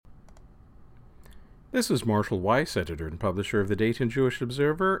This is Marshall Weiss, editor and publisher of the Dayton Jewish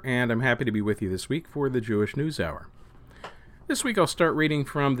Observer, and I'm happy to be with you this week for the Jewish News Hour. This week I'll start reading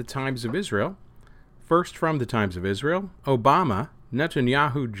from the Times of Israel. First, from the Times of Israel, Obama,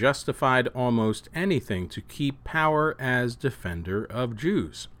 Netanyahu justified almost anything to keep power as defender of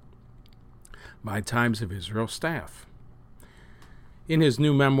Jews. By Times of Israel staff. In his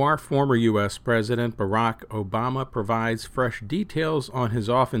new memoir, former U.S. President Barack Obama provides fresh details on his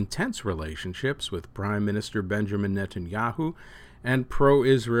often tense relationships with Prime Minister Benjamin Netanyahu and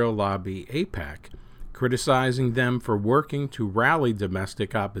pro-Israel lobby AIPAC, criticizing them for working to rally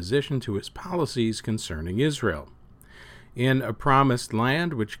domestic opposition to his policies concerning Israel. In A Promised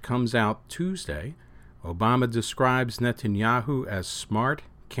Land, which comes out Tuesday, Obama describes Netanyahu as smart,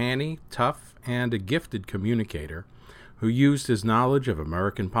 canny, tough, and a gifted communicator, who used his knowledge of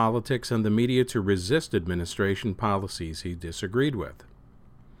American politics and the media to resist administration policies he disagreed with.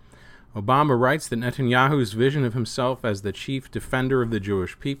 Obama writes that Netanyahu's vision of himself as the chief defender of the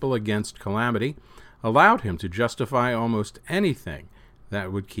Jewish people against calamity allowed him to justify almost anything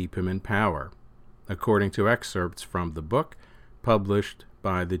that would keep him in power, according to excerpts from the book published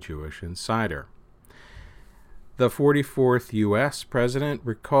by the Jewish Insider. The 44th U.S. president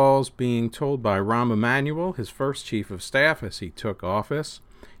recalls being told by Rahm Emanuel, his first chief of staff as he took office,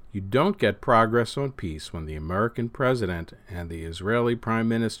 "You don't get progress on peace when the American president and the Israeli prime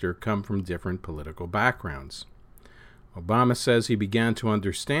minister come from different political backgrounds." Obama says he began to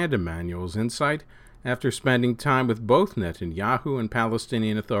understand Emanuel's insight after spending time with both Netanyahu and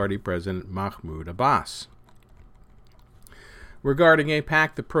Palestinian Authority President Mahmoud Abbas. Regarding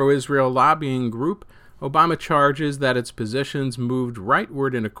AIPAC, the pro-Israel lobbying group, Obama charges that its positions moved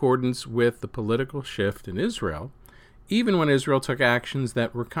rightward in accordance with the political shift in Israel, even when Israel took actions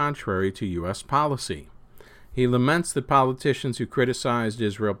that were contrary to U.S. policy. He laments that politicians who criticized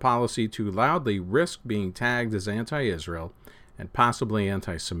Israel policy too loudly risked being tagged as anti-Israel and possibly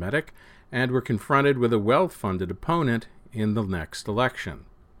anti-Semitic, and were confronted with a well-funded opponent in the next election.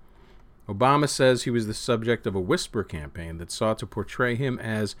 Obama says he was the subject of a whisper campaign that sought to portray him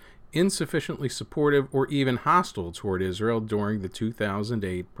as insufficiently supportive or even hostile toward Israel during the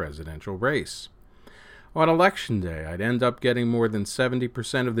 2008 presidential race. On Election Day, I'd end up getting more than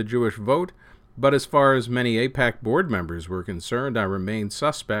 70% of the Jewish vote, but as far as many AIPAC board members were concerned, I remained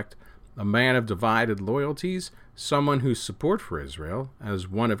suspect, a man of divided loyalties, someone whose support for Israel, as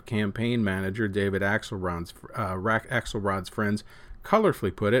one of campaign manager David Axelrod's friends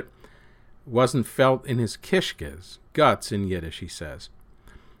colorfully put it, wasn't felt in his kishkes, guts in Yiddish, he says.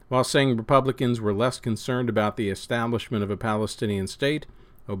 While saying Republicans were less concerned about the establishment of a Palestinian state,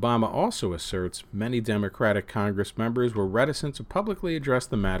 Obama also asserts many Democratic Congress members were reticent to publicly address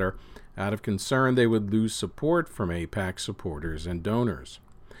the matter out of concern they would lose support from AIPAC supporters and donors.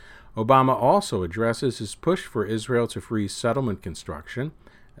 Obama also addresses his push for Israel to freeze settlement construction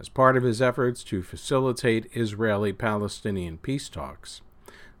as part of his efforts to facilitate Israeli-Palestinian peace talks.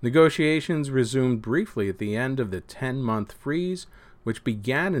 Negotiations resumed briefly at the end of the 10-month freeze, which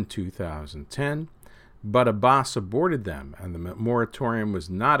began in 2010, but Abbas aborted them, and the moratorium was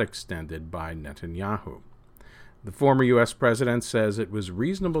not extended by Netanyahu. The former U.S. president says it was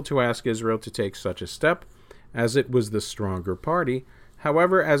reasonable to ask Israel to take such a step, as it was the stronger party.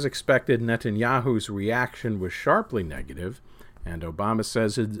 However, as expected, Netanyahu's reaction was sharply negative, and Obama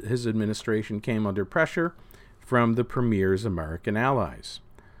says his administration came under pressure from the premier's American allies.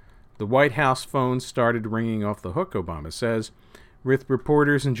 The White House phone started ringing off the hook, Obama says, with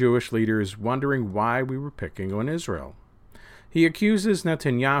reporters and Jewish leaders wondering why we were picking on Israel. He accuses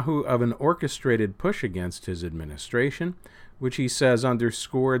Netanyahu of an orchestrated push against his administration, which he says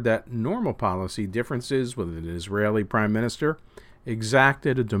underscored that normal policy differences with an Israeli prime minister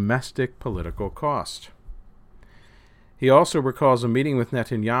exacted a domestic political cost. He also recalls a meeting with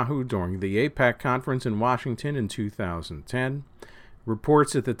Netanyahu during the AIPAC conference in Washington in 2010.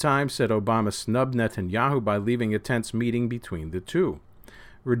 Reports at the time said Obama snubbed Netanyahu by leaving a tense meeting between the two.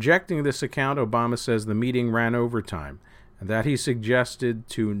 Rejecting this account, Obama says the meeting ran overtime, and that he suggested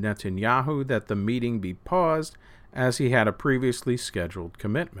to Netanyahu that the meeting be paused as he had a previously scheduled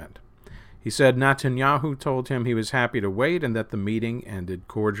commitment. He said Netanyahu told him he was happy to wait and that the meeting ended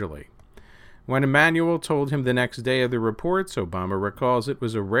cordially. When Emanuel told him the next day of the reports, Obama recalls it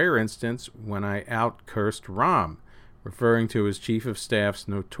was a rare instance when I out-cursed Rahm, referring to his chief of staff's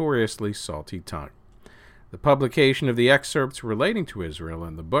notoriously salty tongue. The publication of the excerpts relating to Israel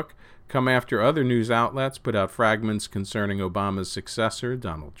in the book come after other news outlets put out fragments concerning Obama's successor,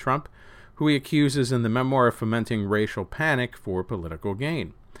 Donald Trump, who he accuses in the memoir of fomenting racial panic for political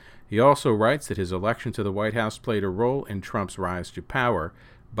gain. He also writes that his election to the White House played a role in Trump's rise to power,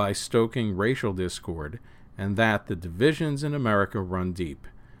 by stoking racial discord, and that the divisions in America run deep.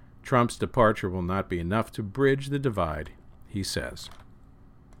 Trump's departure will not be enough to bridge the divide, he says.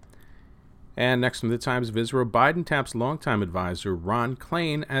 And next from the Times of Israel, Biden taps longtime advisor Ron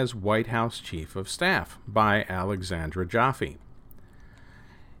Klain as White House Chief of Staff, by Alexandra Jaffe.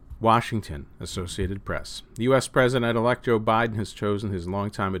 Washington, Associated Press. The U.S. President-elect Joe Biden has chosen his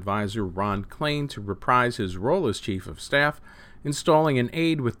longtime advisor Ron Klain to reprise his role as Chief of Staff, installing an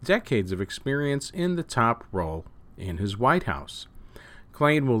aide with decades of experience in the top role in his White House.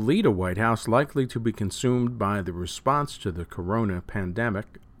 Klain will lead a White House likely to be consumed by the response to the corona pandemic,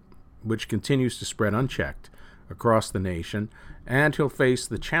 which continues to spread unchecked across the nation, and he'll face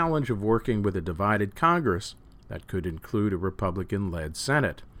the challenge of working with a divided Congress that could include a Republican-led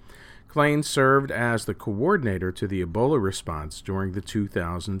Senate. Klain served as the coordinator to the Ebola response during the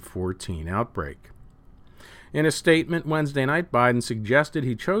 2014 outbreak. In a statement Wednesday night, Biden suggested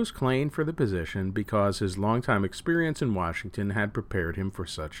he chose Klain for the position because his longtime experience in Washington had prepared him for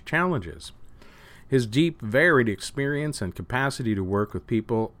such challenges. His deep, varied experience and capacity to work with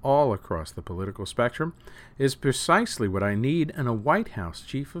people all across the political spectrum is precisely what I need in a White House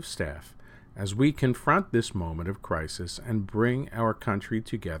Chief of Staff as we confront this moment of crisis and bring our country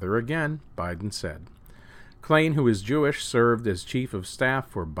together again, Biden said. Klain, who is Jewish, served as Chief of Staff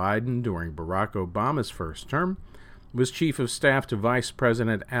for Biden during Barack Obama's first term, was Chief of Staff to Vice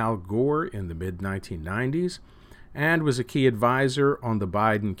President Al Gore in the mid-1990s, and was a key advisor on the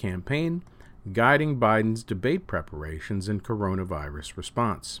Biden campaign, guiding Biden's debate preparations and coronavirus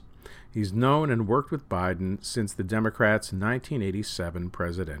response. He's known and worked with Biden since the Democrats' 1987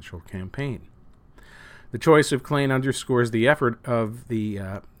 presidential campaign. The choice of Klain underscores the effort of the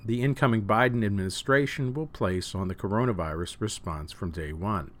incoming Biden administration will place on the coronavirus response from day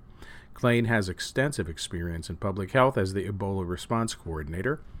one. Klain has extensive experience in public health as the Ebola response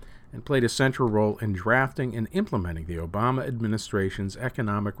coordinator and played a central role in drafting and implementing the Obama administration's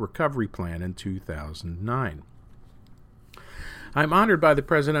economic recovery plan in 2009. I'm honored by the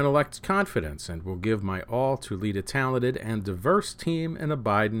President-elect's confidence and will give my all to lead a talented and diverse team in a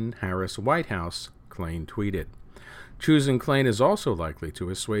Biden-Harris White House, Klain tweeted. Choosing Klain is also likely to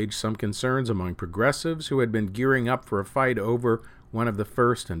assuage some concerns among progressives who had been gearing up for a fight over one of the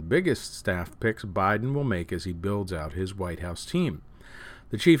first and biggest staff picks Biden will make as he builds out his White House team.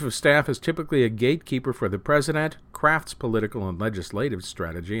 The Chief of Staff is typically a gatekeeper for the President, crafts political and legislative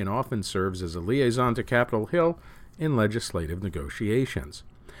strategy, and often serves as a liaison to Capitol Hill in legislative negotiations.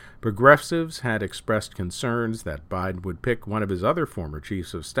 Progressives had expressed concerns that Biden would pick one of his other former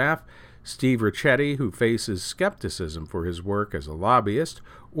chiefs of staff, Steve Ricchetti, who faces skepticism for his work as a lobbyist,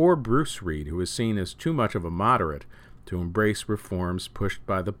 or Bruce Reed, who is seen as too much of a moderate to embrace reforms pushed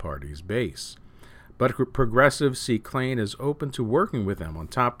by the party's base. But progressives see Klain as open to working with them on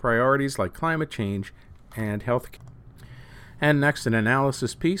top priorities like climate change and health care. And next, an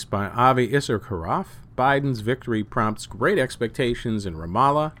analysis piece by Avi Issacharoff. Biden's victory prompts great expectations in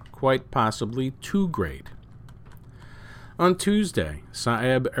Ramallah, quite possibly too great. On Tuesday,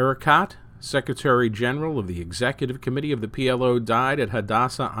 Saeb Erekat, Secretary General of the Executive Committee of the PLO, died at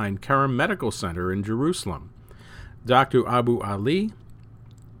Hadassah Ein Kerem Medical Center in Jerusalem. Dr. Abu Ali,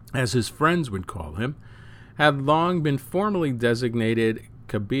 as his friends would call him, had long been formally designated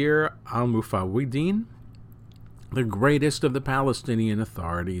Kabir al-Mufawwidin, the greatest of the Palestinian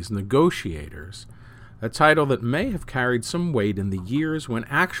Authority's negotiators, a title that may have carried some weight in the years when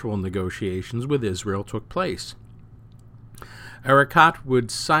actual negotiations with Israel took place. Erekat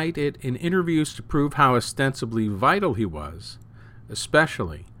would cite it in interviews to prove how ostensibly vital he was,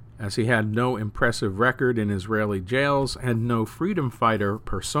 especially as he had no impressive record in Israeli jails and no freedom fighter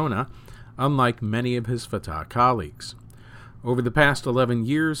persona, unlike many of his Fatah colleagues. Over the past 11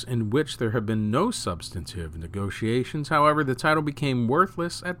 years, in which there have been no substantive negotiations, however, the title became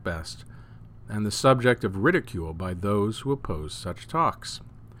worthless at best and the subject of ridicule by those who oppose such talks.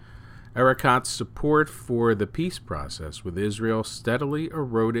 Erekat's support for the peace process with Israel steadily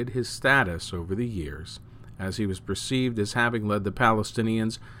eroded his status over the years, as he was perceived as having led the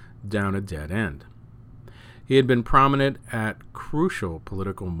Palestinians down a dead end. He had been prominent at crucial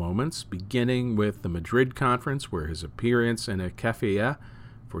political moments, beginning with the Madrid conference, where his appearance in a keffiyeh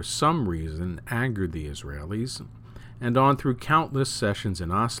for some reason angered the Israelis, and on through countless sessions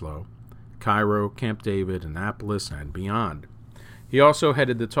in Oslo, Cairo, Camp David, Annapolis, and beyond. He also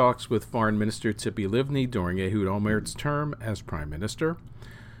headed the talks with Foreign Minister Tzipi Livni during Ehud Olmert's term as Prime Minister.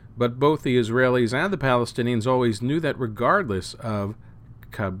 But both the Israelis and the Palestinians always knew that regardless of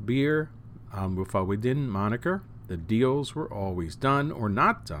Kabir al-Mufawwidin moniker, the deals were always done or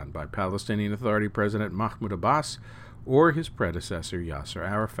not done by Palestinian Authority President Mahmoud Abbas or his predecessor Yasser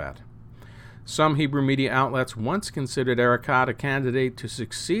Arafat. Some Hebrew media outlets once considered Erekat a candidate to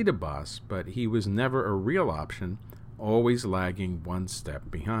succeed Abbas, but he was never a real option, always lagging one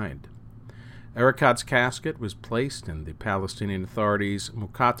step behind. Erekat's casket was placed in the Palestinian Authority's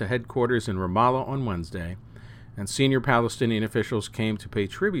Muqata headquarters in Ramallah on Wednesday, and senior Palestinian officials came to pay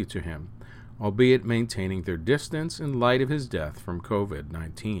tribute to him, albeit maintaining their distance in light of his death from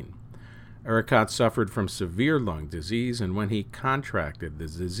COVID-19. Erekat suffered from severe lung disease, and when he contracted the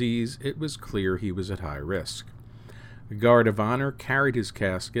disease, it was clear he was at high risk. A guard of honor carried his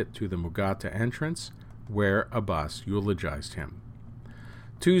casket to the Muqata entrance, where Abbas eulogized him.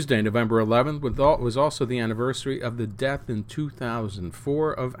 Tuesday, November 11th, was also the anniversary of the death in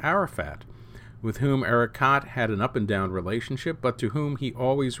 2004 of Arafat, with whom Erekat had an up-and-down relationship, but to whom he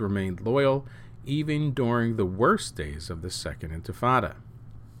always remained loyal, even during the worst days of the Second Intifada.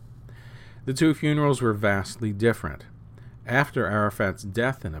 The two funerals were vastly different. After Arafat's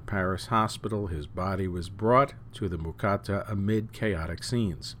death in a Paris hospital, his body was brought to the Muqata amid chaotic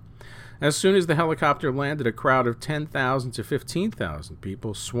scenes. As soon as the helicopter landed, a crowd of 10,000 to 15,000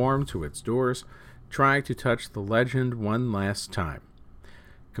 people swarmed to its doors, trying to touch the legend one last time.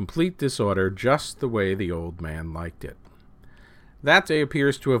 Complete disorder, just the way the old man liked it. That day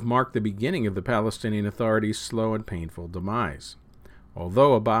appears to have marked the beginning of the Palestinian Authority's slow and painful demise.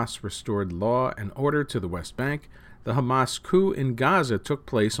 Although Abbas restored law and order to the West Bank, the Hamas coup in Gaza took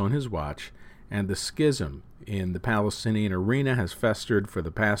place on his watch, and the schism in the Palestinian arena has festered for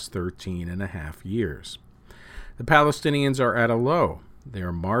the past 13 and a half years. The Palestinians are at a low. They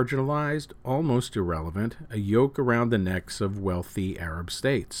are marginalized, almost irrelevant, a yoke around the necks of wealthy Arab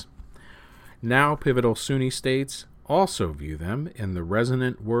states. Now pivotal Sunni states also view them, in the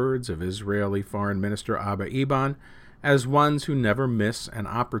resonant words of Israeli Foreign Minister Abba Eban, as ones who never miss an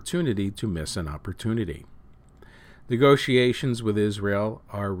opportunity to miss an opportunity. Negotiations with Israel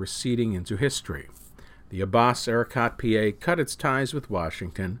are receding into history. The Abbas-Erekat PA cut its ties with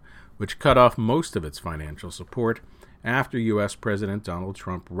Washington, which cut off most of its financial support after U.S. President Donald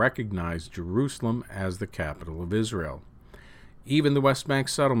Trump recognized Jerusalem as the capital of Israel. Even the West Bank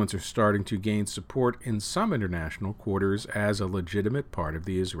settlements are starting to gain support in some international quarters as a legitimate part of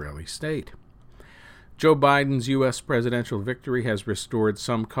the Israeli state. Joe Biden's U.S. presidential victory has restored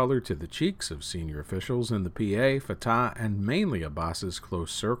some color to the cheeks of senior officials in the PA, Fatah, and mainly Abbas's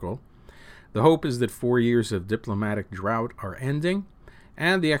close circle. The hope is that 4 years of diplomatic drought are ending,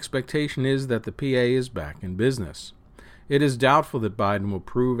 and the expectation is that the PA is back in business. It is doubtful that Biden will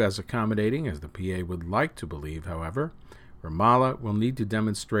prove as accommodating as the PA would like to believe, however. Ramallah will need to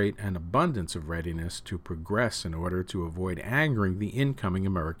demonstrate an abundance of readiness to progress in order to avoid angering the incoming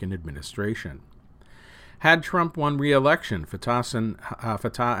American administration. Had Trump won re-election, Fatah and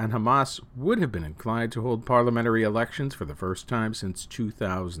Hamas would have been inclined to hold parliamentary elections for the first time since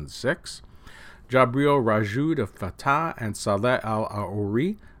 2006. Jabril Rajoud of Fatah and Saleh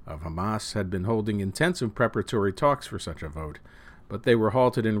al-Aouri of Hamas had been holding intensive preparatory talks for such a vote, but they were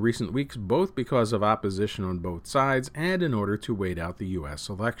halted in recent weeks both because of opposition on both sides and in order to wait out the U.S.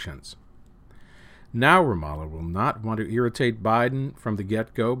 elections. Now Ramallah will not want to irritate Biden from the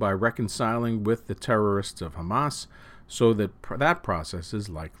get-go by reconciling with the terrorists of Hamas, so that process is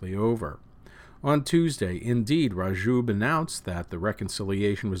likely over. On Tuesday, indeed, Rajoub announced that the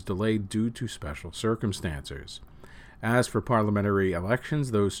reconciliation was delayed due to special circumstances. As for parliamentary elections,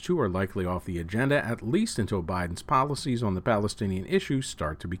 those too are likely off the agenda, at least until Biden's policies on the Palestinian issue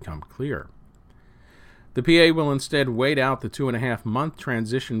start to become clear. The PA will instead wait out the 2.5-month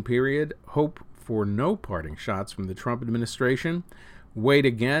transition period, hope for no parting shots from the Trump administration, wait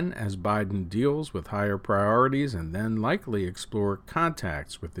again as Biden deals with higher priorities, and then likely explore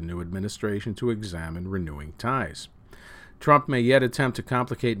contacts with the new administration to examine renewing ties. Trump may yet attempt to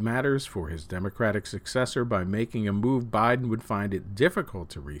complicate matters for his Democratic successor by making a move Biden would find it difficult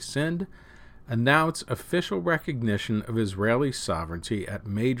to rescind, announce official recognition of Israeli sovereignty at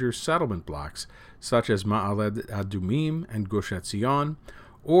major settlement blocks such as Ma'aleh Adumim and Gush Etzion,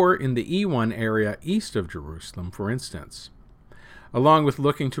 or in the E1 area east of Jerusalem, for instance. Along with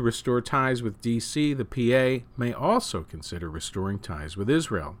looking to restore ties with D.C., the PA may also consider restoring ties with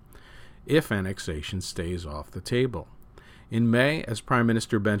Israel, if annexation stays off the table. In May, as Prime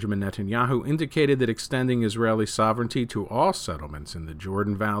Minister Benjamin Netanyahu indicated that extending Israeli sovereignty to all settlements in the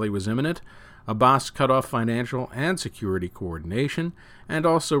Jordan Valley was imminent, Abbas cut off financial and security coordination and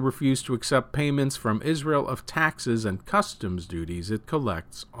also refused to accept payments from Israel of taxes and customs duties it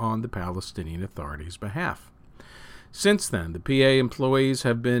collects on the Palestinian Authority's behalf. Since then, the PA employees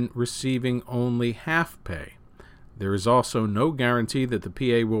have been receiving only half pay. There is also no guarantee that the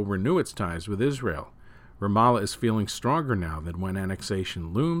PA will renew its ties with Israel. Ramallah is feeling stronger now than when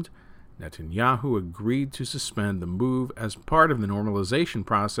annexation loomed. Netanyahu agreed to suspend the move as part of the normalization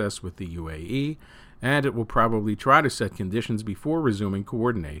process with the UAE, and it will probably try to set conditions before resuming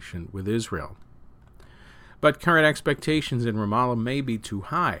coordination with Israel. But current expectations in Ramallah may be too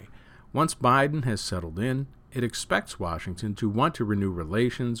high. Once Biden has settled in, it expects Washington to want to renew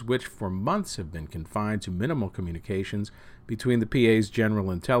relations which for months have been confined to minimal communications between the PA's General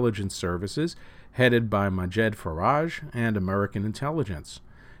Intelligence Services, headed by Majed Faraj, and American intelligence.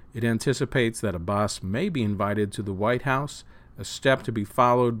 It anticipates that Abbas may be invited to the White House, a step to be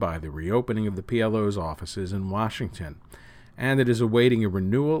followed by the reopening of the PLO's offices in Washington, and it is awaiting a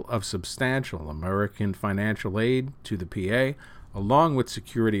renewal of substantial American financial aid to the PA, along with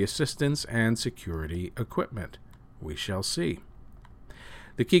security assistance and security equipment. We shall see.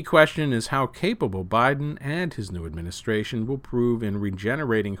 The key question is how capable Biden and his new administration will prove in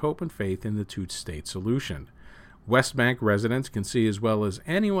regenerating hope and faith in the two-state solution. West Bank residents can see as well as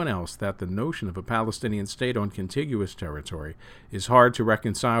anyone else that the notion of a Palestinian state on contiguous territory is hard to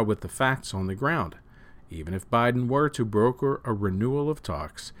reconcile with the facts on the ground. Even if Biden were to broker a renewal of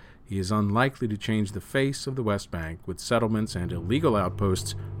talks, he is unlikely to change the face of the West Bank with settlements and illegal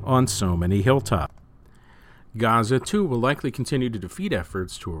outposts on so many hilltops. Gaza, too, will likely continue to defeat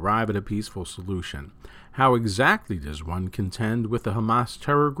efforts to arrive at a peaceful solution. How exactly does one contend with the Hamas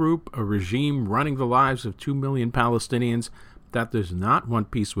terror group, a regime running the lives of 2 million Palestinians that does not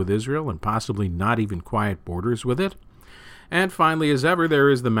want peace with Israel and possibly not even quiet borders with it? And finally, as ever, there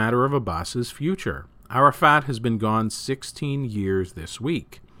is the matter of Abbas's future. Arafat has been gone 16 years this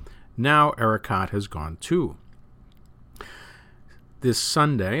week. Now Erekat has gone too. This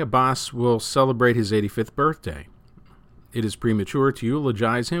Sunday, Abbas will celebrate his 85th birthday. It is premature to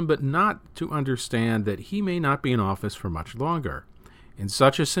eulogize him, but not to understand that he may not be in office for much longer. In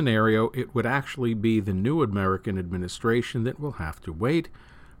such a scenario, it would actually be the new American administration that will have to wait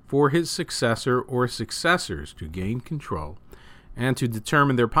for his successor or successors to gain control and to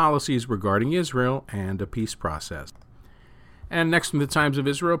determine their policies regarding Israel and a peace process. And next from the Times of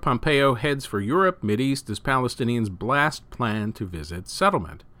Israel, Pompeo heads for Europe, Mideast as Palestinians blast plan to visit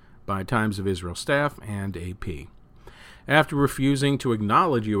settlement, by Times of Israel staff and AP. After refusing to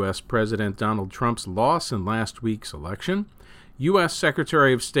acknowledge U.S. President Donald Trump's loss in last week's election, U.S.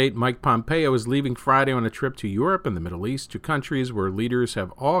 Secretary of State Mike Pompeo is leaving Friday on a trip to Europe and the Middle East, to countries where leaders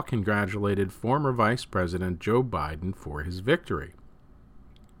have all congratulated former Vice President Joe Biden for his victory.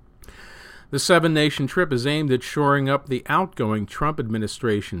 The seven-nation trip is aimed at shoring up the outgoing Trump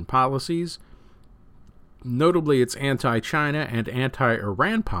administration policies, notably its anti-China and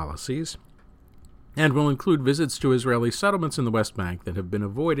anti-Iran policies, and will include visits to Israeli settlements in the West Bank that have been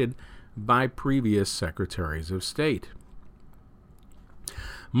avoided by previous secretaries of state.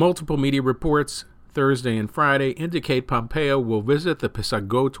 Multiple media reports Thursday and Friday indicate Pompeo will visit the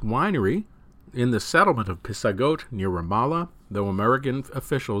Pisagot winery in the settlement of Pisagot near Ramallah, though American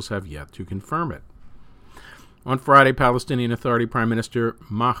officials have yet to confirm it. On Friday, Palestinian Authority Prime Minister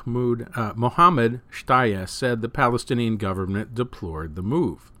Mohammed Shtayyeh said the Palestinian government deplored the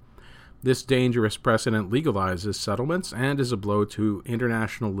move. This dangerous precedent legalizes settlements and is a blow to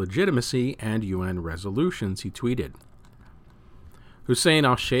international legitimacy and UN resolutions, he tweeted. Hussein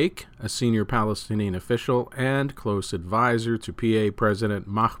al-Sheikh, a senior Palestinian official and close advisor to PA President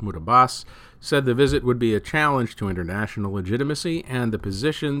Mahmoud Abbas, said the visit would be a challenge to international legitimacy and the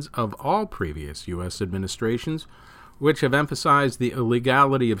positions of all previous U.S. administrations, which have emphasized the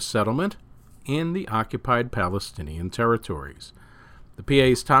illegality of settlement in the occupied Palestinian territories. The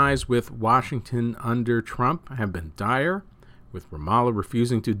PA's ties with Washington under Trump have been dire, with Ramallah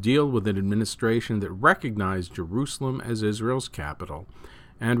refusing to deal with an administration that recognized Jerusalem as Israel's capital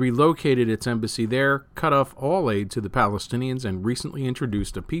and relocated its embassy there, cut off all aid to the Palestinians, and recently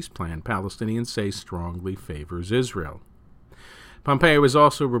introduced a peace plan Palestinians say strongly favors Israel. Pompeo is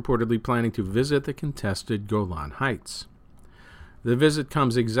also reportedly planning to visit the contested Golan Heights. The visit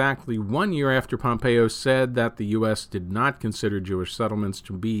comes exactly 1 year after Pompeo said that the U.S. did not consider Jewish settlements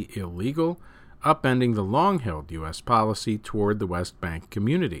to be illegal, upending the long-held U.S. policy toward the West Bank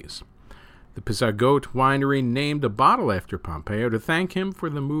communities. The Pisagot winery named a bottle after Pompeo to thank him for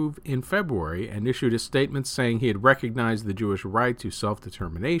the move in February and issued a statement saying he had recognized the Jewish right to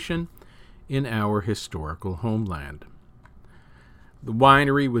self-determination in our historical homeland. The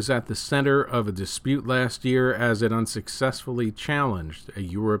winery was at the center of a dispute last year as it unsuccessfully challenged a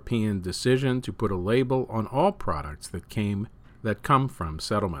European decision to put a label on all products that come from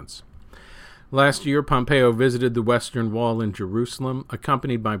settlements. Last year, Pompeo visited the Western Wall in Jerusalem,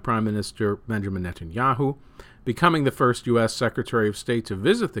 accompanied by Prime Minister Benjamin Netanyahu, becoming the first U.S. Secretary of State to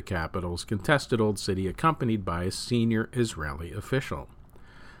visit the capital's contested old city, accompanied by a senior Israeli official.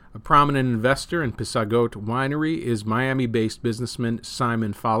 A prominent investor in Pisagot Winery is Miami-based businessman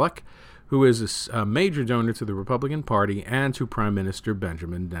Simon Falek, who is a major donor to the Republican Party and to Prime Minister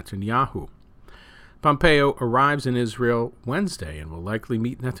Benjamin Netanyahu. Pompeo arrives in Israel Wednesday and will likely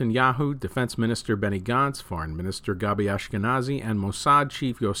meet Netanyahu, Defense Minister Benny Gantz, Foreign Minister Gabi Ashkenazi, and Mossad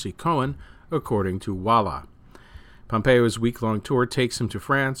Chief Yossi Cohen, according to Walla. Pompeo's week-long tour takes him to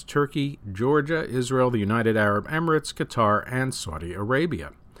France, Turkey, Georgia, Israel, the United Arab Emirates, Qatar, and Saudi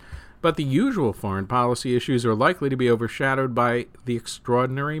Arabia. But the usual foreign policy issues are likely to be overshadowed by the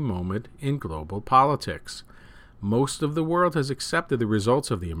extraordinary moment in global politics. Most of the world has accepted the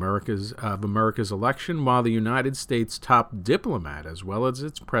results of America's election, while the United States' top diplomat, as well as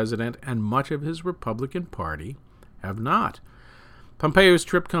its president and much of his Republican Party, have not. Pompeo's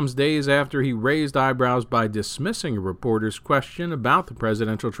trip comes days after he raised eyebrows by dismissing a reporter's question about the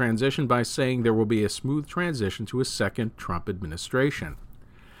presidential transition by saying there will be a smooth transition to a second Trump administration.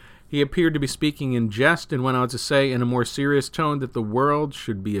 He appeared to be speaking in jest and went on to say in a more serious tone that the world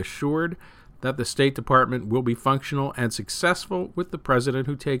should be assured that the State Department will be functional and successful with the president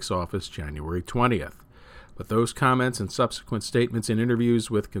who takes office January 20th. But those comments and subsequent statements in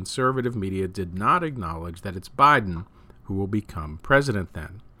interviews with conservative media did not acknowledge that it's Biden who will become president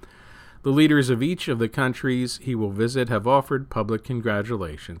then. The leaders of each of the countries he will visit have offered public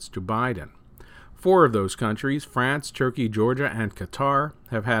congratulations to Biden. 4 of those countries, France, Turkey, Georgia, and Qatar,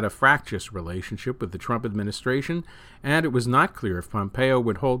 have had a fractious relationship with the Trump administration, and it was not clear if Pompeo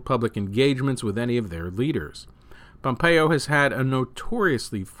would hold public engagements with any of their leaders. Pompeo has had a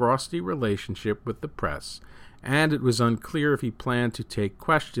notoriously frosty relationship with the press, and it was unclear if he planned to take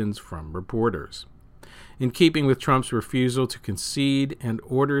questions from reporters. In keeping with Trump's refusal to concede and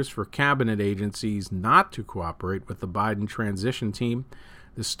orders for cabinet agencies not to cooperate with the Biden transition team,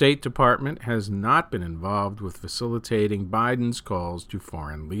 the State Department has not been involved with facilitating Biden's calls to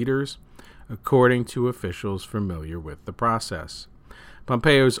foreign leaders, according to officials familiar with the process.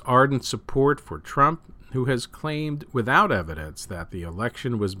 Pompeo's ardent support for Trump, who has claimed without evidence that the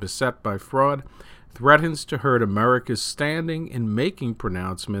election was beset by fraud, threatens to hurt America's standing in making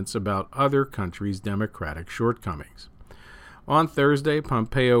pronouncements about other countries' democratic shortcomings. On Thursday,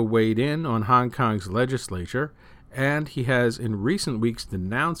 Pompeo weighed in on Hong Kong's legislature, and he has in recent weeks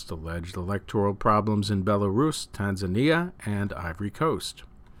denounced alleged electoral problems in Belarus, Tanzania, and Ivory Coast.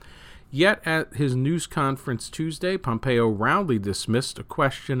 Yet at his news conference Tuesday, Pompeo roundly dismissed a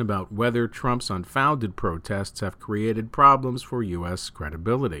question about whether Trump's unfounded protests have created problems for U.S.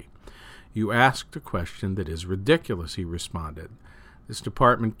 credibility. "You asked a question that is ridiculous," he responded. "This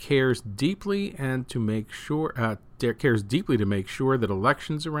department cares deeply to make sure that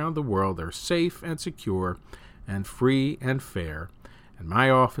elections around the world are safe and secure and free and fair, and my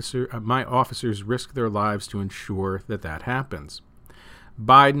officers risk their lives to ensure that that happens."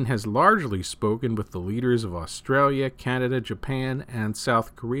 Biden has largely spoken with the leaders of Australia, Canada, Japan, and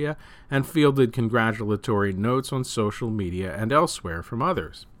South Korea, and fielded congratulatory notes on social media and elsewhere from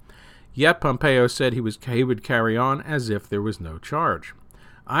others. Yet Pompeo said he would carry on as if there was no charge.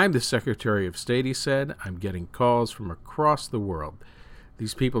 "I'm the Secretary of State," he said. "I'm getting calls from across the world.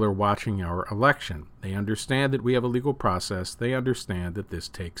 These people are watching our election. They understand that we have a legal process. They understand that this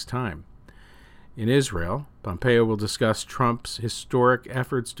takes time." In Israel, Pompeo will discuss Trump's historic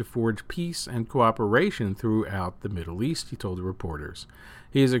efforts to forge peace and cooperation throughout the Middle East, he told reporters.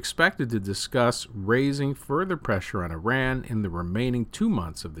 He is expected to discuss raising further pressure on Iran in the remaining 2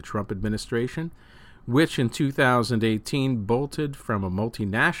 months of the Trump administration, which in 2018 bolted from a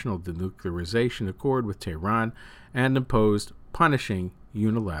multinational denuclearization accord with Tehran and imposed punishing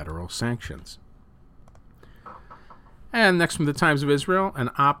unilateral sanctions. And next from the Times of Israel, an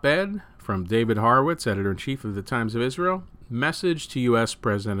op-ed from David Horowitz, editor-in-chief of the Times of Israel. Message to U.S.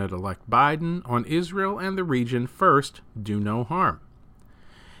 President-elect Biden on Israel and the region. First, do no harm.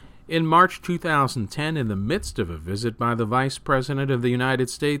 In March 2010, in the midst of a visit by the Vice President of the United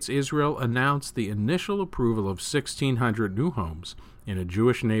States, Israel announced the initial approval of 1,600 new homes in a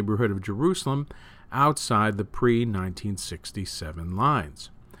Jewish neighborhood of Jerusalem outside the pre-1967 lines.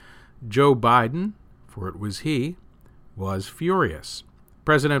 Joe Biden, for it was he, was furious.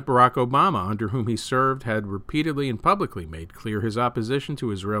 President Barack Obama, under whom he served, had repeatedly and publicly made clear his opposition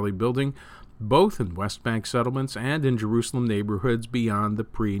to Israeli building both in West Bank settlements and in Jerusalem neighborhoods beyond the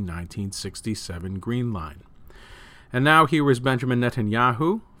pre-1967 Green Line. And now here was Benjamin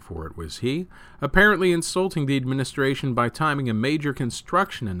Netanyahu, for it was he, apparently insulting the administration by timing a major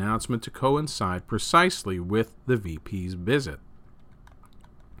construction announcement to coincide precisely with the VP's visit.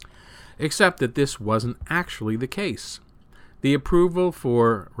 except that this wasn't actually the case. The approval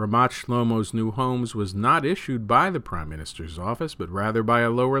for Ramat Shlomo's new homes was not issued by the Prime Minister's office, but rather by a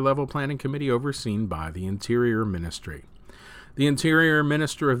lower-level planning committee overseen by the Interior Ministry. The Interior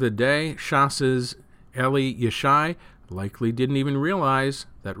Minister of the day, Shas's Eli Yishai, likely didn't even realize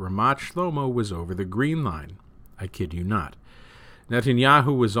that Ramat Shlomo was over the Green Line. I kid you not.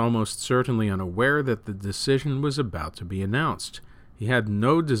 Netanyahu was almost certainly unaware that the decision was about to be announced. He had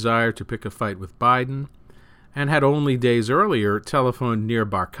no desire to pick a fight with Biden, and had only days earlier telephoned Nir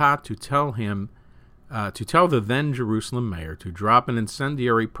Barkat to tell the then Jerusalem mayor to drop an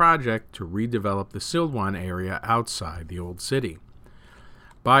incendiary project to redevelop the Silwan area outside the old city.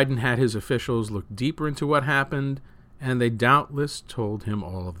 Biden had his officials look deeper into what happened, and they doubtless told him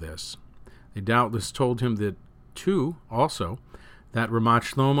all of this. They doubtless told him that, too, also, that Ramat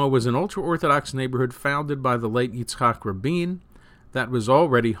Shlomo was an ultra-Orthodox neighborhood founded by the late Yitzhak Rabin that was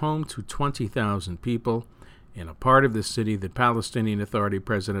already home to 20,000 people, in a part of the city that Palestinian Authority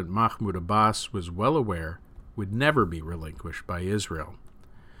President Mahmoud Abbas was well aware would never be relinquished by Israel.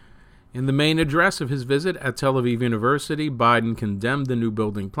 In the main address of his visit at Tel Aviv University, Biden condemned the new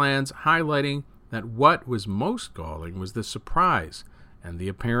building plans, highlighting that what was most galling was the surprise and the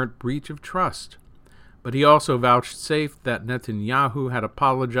apparent breach of trust. But he also vouchsafed that Netanyahu had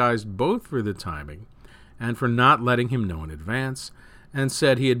apologized both for the timing and for not letting him know in advance, and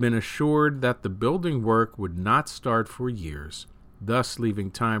said he had been assured that the building work would not start for years, thus leaving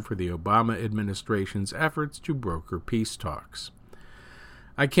time for the Obama administration's efforts to broker peace talks.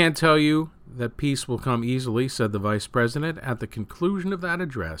 I can't tell you that peace will come easily, said the vice president at the conclusion of that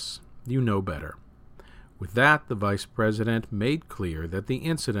address. You know better. With that, the vice president made clear that the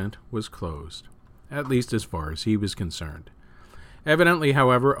incident was closed, at least as far as he was concerned. Evidently,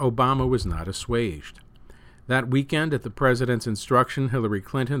 however, Obama was not assuaged. That weekend, at the president's instruction, Hillary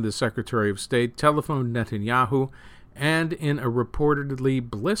Clinton, the Secretary of State, telephoned Netanyahu and, in a reportedly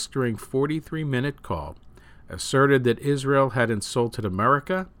blistering 43-minute call, asserted that Israel had insulted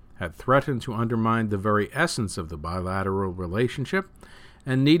America, had threatened to undermine the very essence of the bilateral relationship,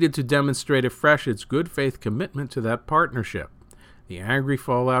 and needed to demonstrate afresh its good faith commitment to that partnership. The angry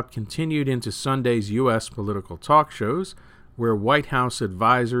fallout continued into Sunday's U.S. political talk shows, where White House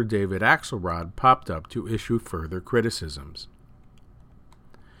advisor David Axelrod popped up to issue further criticisms.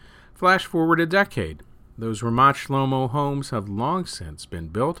 Flash forward a decade. Those Ramat Shlomo homes have long since been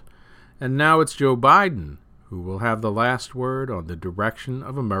built, and now it's Joe Biden who will have the last word on the direction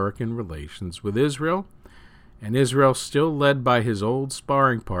of American relations with Israel, and Israel still led by his old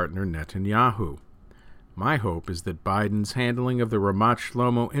sparring partner Netanyahu. My hope is that Biden's handling of the Ramat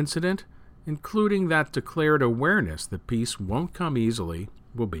Shlomo incident, including that declared awareness that peace won't come easily,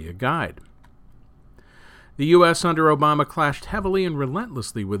 will be a guide. The U.S. under Obama clashed heavily and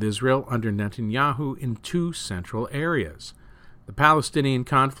relentlessly with Israel under Netanyahu in two central areas: the Palestinian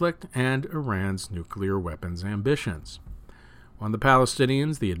conflict and Iran's nuclear weapons ambitions. On the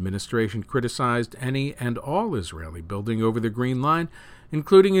Palestinians, the administration criticized any and all Israeli building over the Green Line,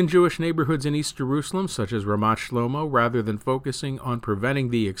 including in Jewish neighborhoods in East Jerusalem, such as Ramat Shlomo, rather than focusing on preventing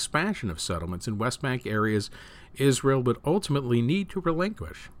the expansion of settlements in West Bank areas Israel would ultimately need to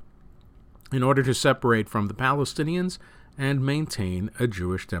relinquish in order to separate from the Palestinians and maintain a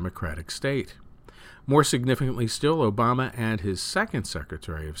Jewish democratic state. More significantly still, Obama and his second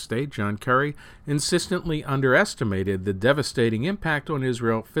Secretary of State, John Kerry, insistently underestimated the devastating impact on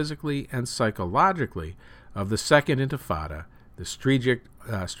Israel physically and psychologically of the Second Intifada, the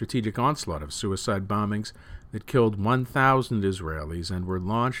strategic onslaught of suicide bombings that killed 1,000 Israelis and were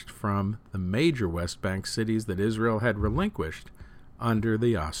launched from the major West Bank cities that Israel had relinquished under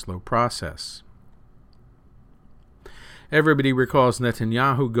the Oslo process. Everybody recalls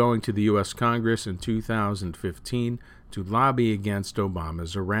Netanyahu going to the U.S. Congress in 2015 to lobby against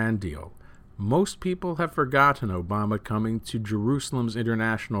Obama's Iran deal. Most people have forgotten Obama coming to Jerusalem's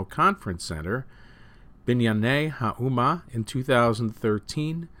International Conference Center, Binyanei Ha'umah, in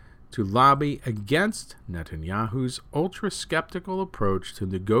 2013 to lobby against Netanyahu's ultra-skeptical approach to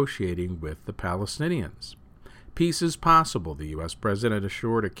negotiating with the Palestinians. Peace is possible, the U.S. president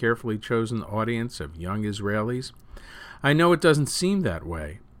assured a carefully chosen audience of young Israelis. I know it doesn't seem that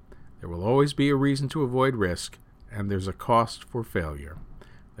way. There will always be a reason to avoid risk, and there's a cost for failure.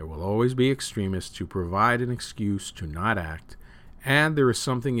 There will always be extremists who provide an excuse to not act, and there is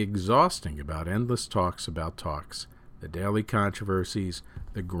something exhausting about endless talks about talks, the daily controversies,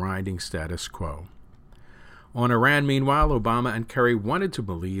 the grinding status quo. On Iran, meanwhile, Obama and Kerry wanted to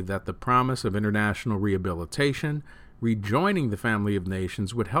believe that the promise of international rehabilitation, rejoining the family of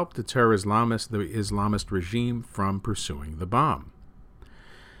nations, would help deter the Islamist regime from pursuing the bomb.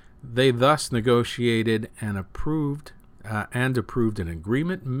 They thus negotiated and approved an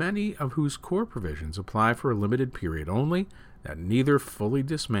agreement, many of whose core provisions apply for a limited period only, that neither fully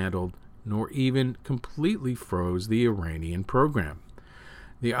dismantled nor even completely froze the Iranian program.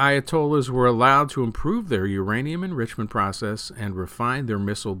 The Ayatollahs were allowed to improve their uranium enrichment process and refine their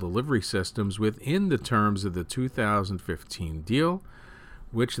missile delivery systems within the terms of the 2015 deal,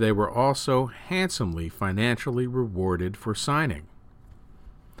 which they were also handsomely financially rewarded for signing.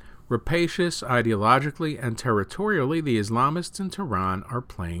 Rapacious ideologically and territorially, the Islamists in Tehran are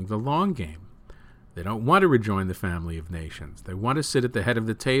playing the long game. They don't want to rejoin the family of nations. They want to sit at the head of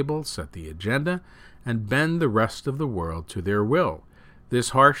the table, set the agenda, and bend the rest of the world to their will.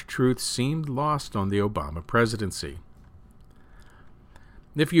 This harsh truth seemed lost on the Obama presidency.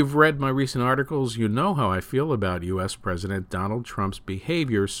 If you've read my recent articles, you know how I feel about U.S. President Donald Trump's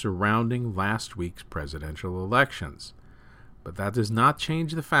behavior surrounding last week's presidential elections. But that does not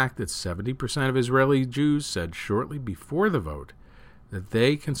change the fact that 70% of Israeli Jews said shortly before the vote that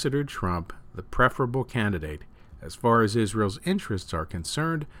they considered Trump the preferable candidate as far as Israel's interests are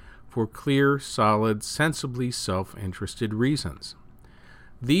concerned for clear, solid, sensibly self-interested reasons.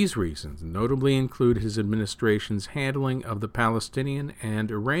 These reasons notably include his administration's handling of the Palestinian and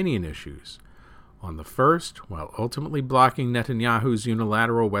Iranian issues. On the first, while ultimately blocking Netanyahu's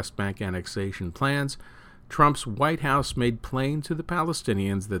unilateral West Bank annexation plans, Trump's White House made plain to the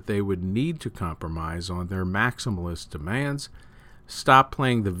Palestinians that they would need to compromise on their maximalist demands, stop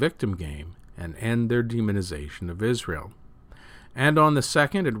playing the victim game, and end their demonization of Israel. And on the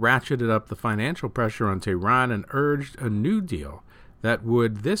second, it ratcheted up the financial pressure on Tehran and urged a new deal that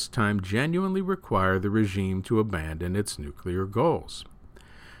would this time genuinely require the regime to abandon its nuclear goals.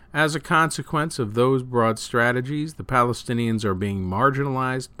 As a consequence of those broad strategies, the Palestinians are being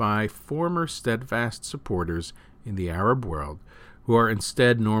marginalized by former steadfast supporters in the Arab world, who are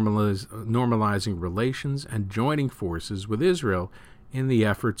instead normalizing relations and joining forces with Israel in the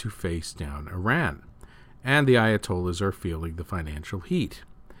effort to face down Iran. And the Ayatollahs are feeling the financial heat.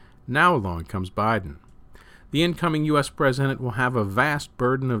 Now along comes Biden. The incoming U.S. president will have a vast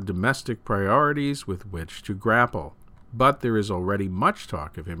burden of domestic priorities with which to grapple, but there is already much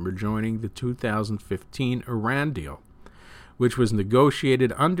talk of him rejoining the 2015 Iran deal, which was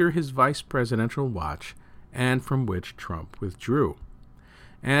negotiated under his vice presidential watch and from which Trump withdrew.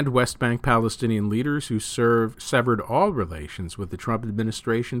 And West Bank Palestinian leaders who severed all relations with the Trump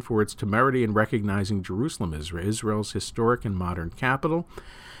administration for its temerity in recognizing Jerusalem as Israel's historic and modern capital,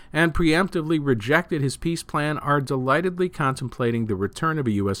 and preemptively rejected his peace plan, are delightedly contemplating the return of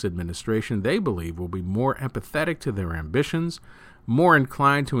a U.S. administration they believe will be more empathetic to their ambitions, more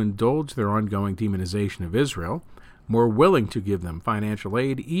inclined to indulge their ongoing demonization of Israel, more willing to give them financial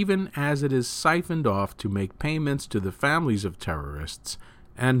aid even as it is siphoned off to make payments to the families of terrorists,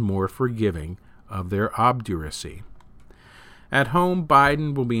 and more forgiving of their obduracy. At home,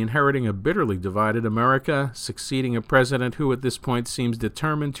 Biden will be inheriting a bitterly divided America, succeeding a president who at this point seems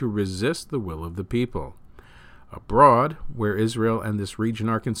determined to resist the will of the people. Abroad, where Israel and this region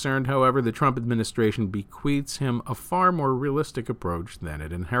are concerned, however, the Trump administration bequeaths him a far more realistic approach than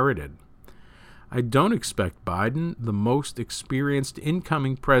it inherited. I don't expect Biden, the most experienced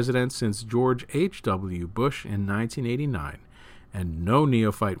incoming president since George H.W. Bush in 1989, and no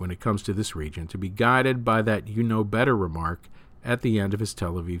neophyte when it comes to this region, to be guided by that you-know-better remark at the end of his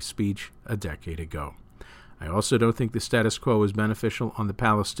Tel Aviv speech a decade ago. I also don't think the status quo is beneficial on the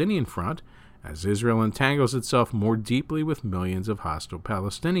Palestinian front, as Israel entangles itself more deeply with millions of hostile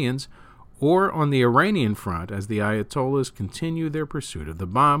Palestinians, or on the Iranian front as the Ayatollahs continue their pursuit of the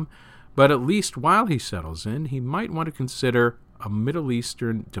bomb, but at least while he settles in, he might want to consider a Middle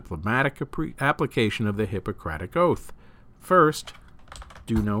Eastern diplomatic application of the Hippocratic Oath. First,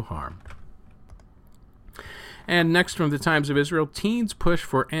 do no harm. And next from the Times of Israel, teens push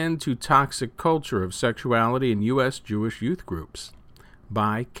for end to toxic culture of sexuality in U.S. Jewish youth groups,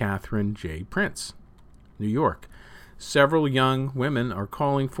 by Catherine J. Prince, New York. Several young women are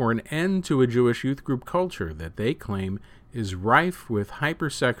calling for an end to a Jewish youth group culture that they claim is rife with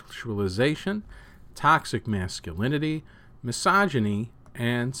hypersexualization, toxic masculinity, misogyny,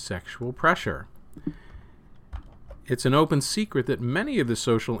 and sexual pressure. It's an open secret that many of the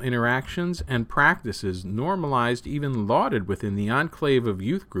social interactions and practices normalized, even lauded within the enclave of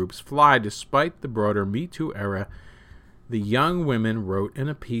youth groups, fly despite the broader Me Too era, the young women wrote in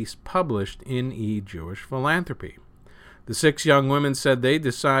a piece published in Jewish Philanthropy. The 6 young women said they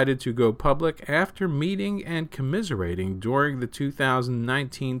decided to go public after meeting and commiserating during the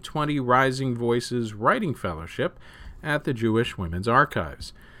 2019-20 Rising Voices Writing Fellowship at the Jewish Women's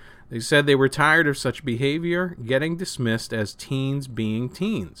Archives. They said they were tired of such behavior, getting dismissed as teens being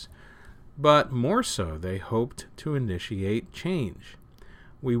teens. but more so, they hoped to initiate change.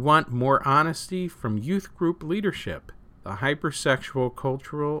 We want more honesty from youth group leadership. The hypersexual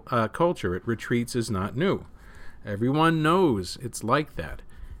culture at retreats is not new. Everyone knows it's like that,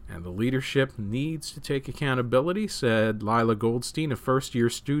 and the leadership needs to take accountability, said Lila Goldstein, a first-year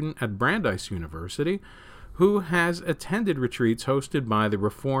student at Brandeis University, who has attended retreats hosted by the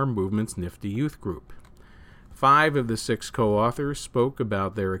Reform Movement's Nifty Youth Group. 5 of the 6 co-authors spoke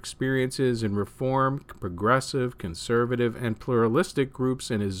about their experiences in Reform, progressive, conservative, and pluralistic groups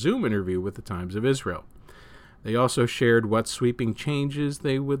in a Zoom interview with the Times of Israel. They also shared what sweeping changes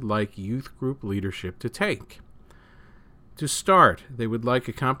they would like youth group leadership to take. To start, they would like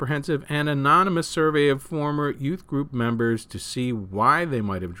a comprehensive and anonymous survey of former youth group members to see why they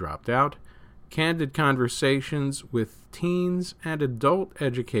might have dropped out, candid conversations with teens and adult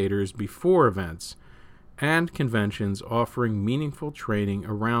educators before events, and conventions offering meaningful training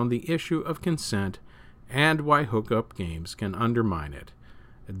around the issue of consent and why hookup games can undermine it.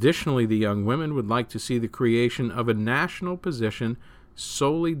 Additionally, the young women would like to see the creation of a national position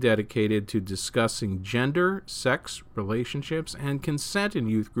solely dedicated to discussing gender, sex, relationships, and consent in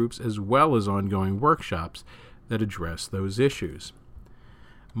youth groups, as well as ongoing workshops that address those issues.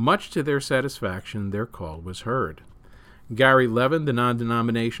 Much to their satisfaction, their call was heard. Gary Levin, the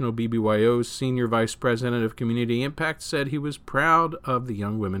non-denominational BBYO's Senior Vice President of Community Impact, said he was proud of the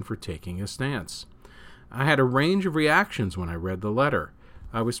young women for taking a stance. I had a range of reactions when I read the letter.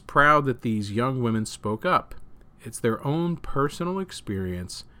 I was proud that these young women spoke up. It's their own personal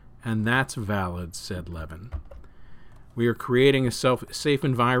experience, and that's valid, said Levin. We are creating a safe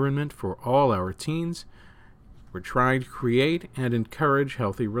environment for all our teens. We're trying to create and encourage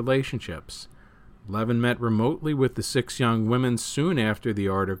healthy relationships. Levin met remotely with the 6 young women soon after the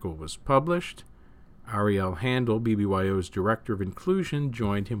article was published. Ariel Handel, BBYO's Director of Inclusion,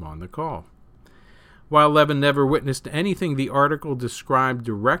 joined him on the call. While Levin never witnessed anything the article described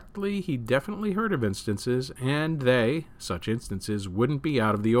directly, he definitely heard of instances, and such instances, wouldn't be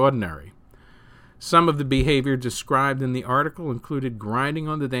out of the ordinary. Some of the behavior described in the article included grinding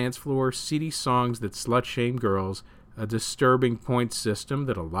on the dance floor, seedy songs that slut-shame girls, a disturbing point system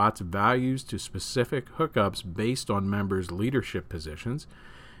that allots values to specific hookups based on members' leadership positions,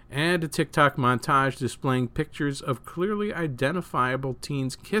 and a TikTok montage displaying pictures of clearly identifiable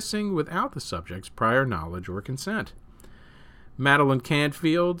teens kissing without the subject's prior knowledge or consent. Madeline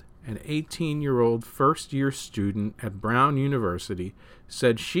Canfield, an 18-year-old first-year student at Brown University,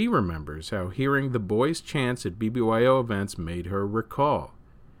 said she remembers how hearing the boys' chants at BBYO events made her recoil.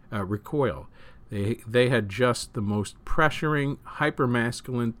 They had just the most pressuring,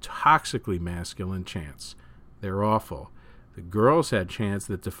 hypermasculine, toxically masculine chants. They're awful. The girls had chants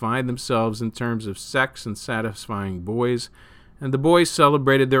that defined themselves in terms of sex and satisfying boys, and the boys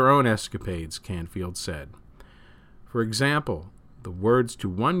celebrated their own escapades, Canfield said. For example, the words to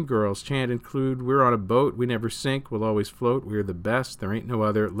one girl's chant include, "We're on a boat, we never sink, we'll always float, we're the best, there ain't no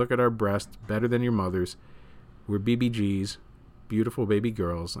other, look at our breasts, better than your mother's, we're BBGs, beautiful baby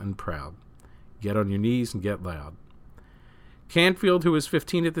girls, and proud. Get on your knees and get loud." Canfield, who was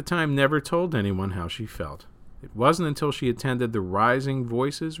 15 at the time, never told anyone how she felt. It wasn't until she attended the Rising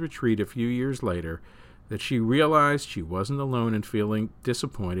Voices retreat a few years later that she realized she wasn't alone in feeling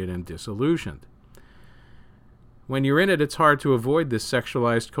disappointed and disillusioned. When you're in it, it's hard to avoid this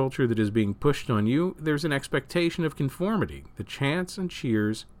sexualized culture that is being pushed on you. There's an expectation of conformity, the chants and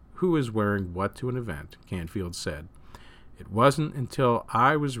cheers, who is wearing what to an event, Canfield said. It wasn't until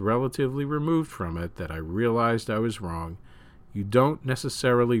I was relatively removed from it that I realized I was wrong. You don't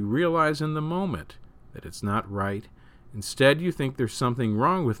necessarily realize in the moment that it's not right. Instead, you think there's something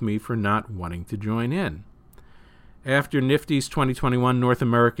wrong with me for not wanting to join in. After Nifty's 2021 North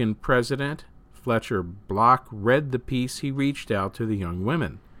American president, Fletcher Block, read the piece, he reached out to the young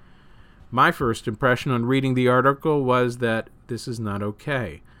women. My first impression on reading the article was that this is not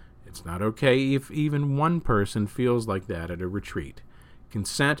okay. It's not okay if even one person feels like that at a retreat.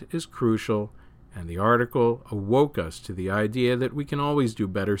 Consent is crucial, and the article awoke us to the idea that we can always do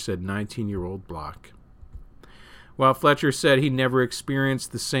better, said 19-year-old Block. While Fletcher said he never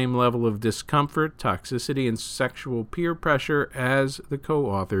experienced the same level of discomfort, toxicity, and sexual peer pressure as the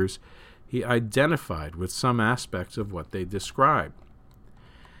co-authors, he identified with some aspects of what they described.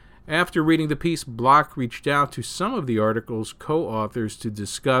 After reading the piece, Block reached out to some of the article's co-authors to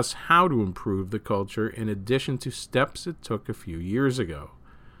discuss how to improve the culture in addition to steps it took a few years ago.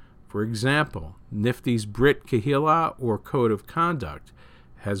 For example, Nifty's Brit Kahila, or Code of Conduct,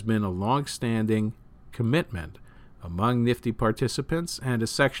 has been a long-standing commitment among Nifty participants, and a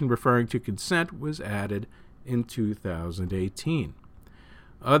section referring to consent was added in 2018.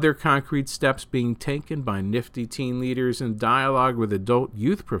 Other concrete steps being taken by nifty teen leaders in dialogue with adult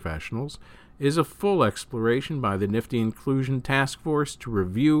youth professionals is a full exploration by the Nifty Inclusion Task Force to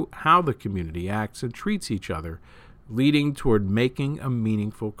review how the community acts and treats each other, leading toward making a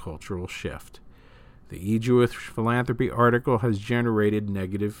meaningful cultural shift. The E-Jewish Philanthropy article has generated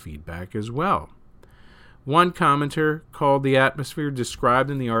negative feedback as well. One commenter called the atmosphere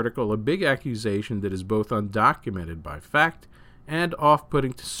described in the article a big accusation that is both undocumented by fact and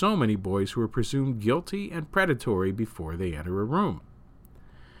off-putting to so many boys who are presumed guilty and predatory before they enter a room.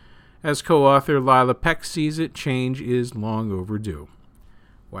 As co-author Lila Peck sees it, change is long overdue.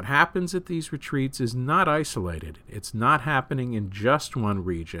 What happens at these retreats is not isolated. It's not happening in just one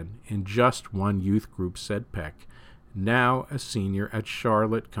region, in just one youth group, said Peck, now a senior at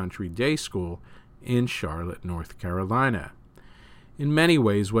Charlotte Country Day School in Charlotte, North Carolina. In many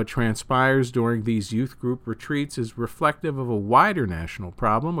ways, what transpires during these youth group retreats is reflective of a wider national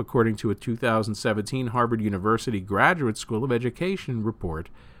problem, according to a 2017 Harvard University Graduate School of Education report,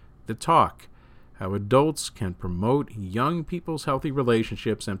 The Talk, How Adults Can Promote Young People's Healthy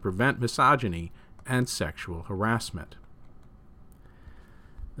Relationships and Prevent Misogyny and Sexual Harassment.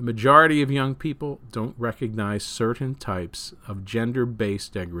 The majority of young people don't recognize certain types of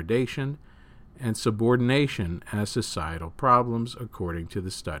gender-based degradation and subordination as societal problems, according to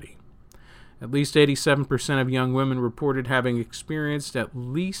the study. At least 87% of young women reported having experienced at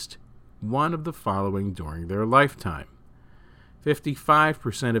least one of the following during their lifetime.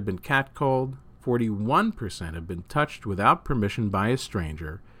 55% have been catcalled, 41% have been touched without permission by a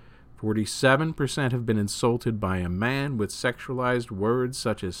stranger, 47% have been insulted by a man with sexualized words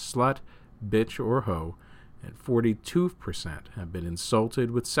such as slut, bitch, or hoe, and 42% have been insulted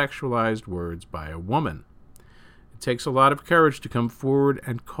with sexualized words by a woman. It takes a lot of courage to come forward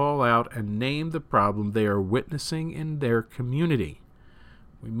and call out and name the problem they are witnessing in their community.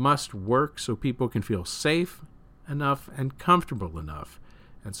 We must work so people can feel safe enough and comfortable enough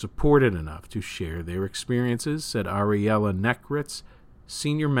and supported enough to share their experiences, said Ariella Nekritz,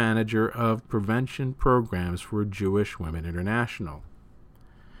 Senior Manager of Prevention Programs for Jewish Women International.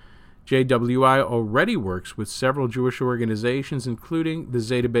 JWI already works with several Jewish organizations, including the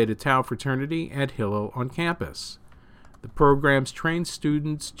Zeta Beta Tau fraternity and Hillel on campus. The programs train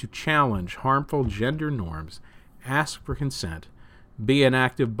students to challenge harmful gender norms, ask for consent, be an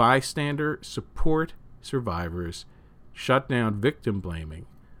active bystander, support survivors, shut down victim blaming,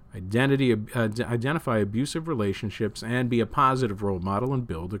 identify abusive relationships, and be a positive role model and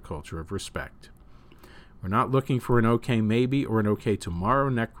build a culture of respect. We're not looking for an okay maybe or an okay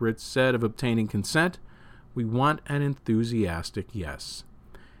tomorrow, Nekritz said of obtaining consent. We want an enthusiastic yes.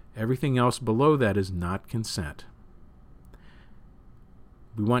 Everything else below that is not consent.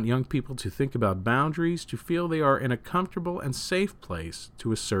 We want young people to think about boundaries, to feel they are in a comfortable and safe place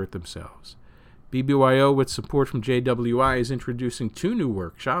to assert themselves. BBYO, with support from JWI, is introducing 2 new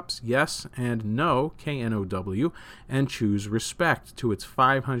workshops, Yes and No, KNOW, and Choose Respect, to its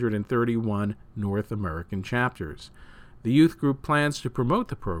 531 North American chapters. The youth group plans to promote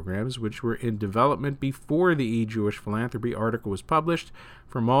the programs, which were in development before the E-Jewish Philanthropy article was published,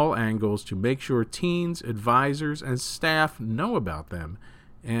 from all angles to make sure teens, advisors, and staff know about them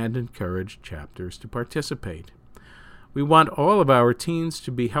and encourage chapters to participate. We want all of our teens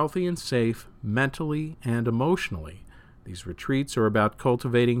to be healthy and safe mentally and emotionally. These retreats are about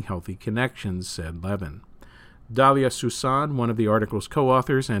cultivating healthy connections, said Levin. Dalia Susan, one of the article's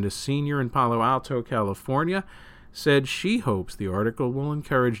co-authors and a senior in Palo Alto, California, said she hopes the article will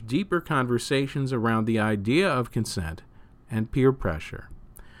encourage deeper conversations around the idea of consent and peer pressure.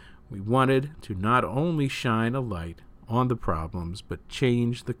 We wanted to not only shine a light on the problems, but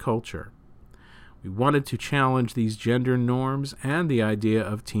change the culture. We wanted to challenge these gender norms and the idea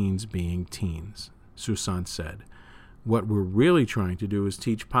of teens being teens, Susan said. What we're really trying to do is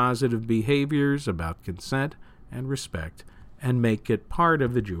teach positive behaviors about consent and respect and make it part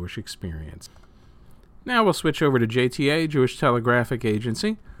of the Jewish experience. Now we'll switch over to JTA, Jewish Telegraphic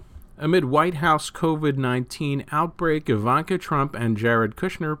Agency. Amid White House COVID-19 outbreak, Ivanka Trump and Jared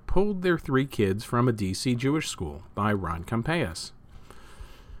Kushner pulled their 3 kids from a D.C. Jewish school, by Ron Campais.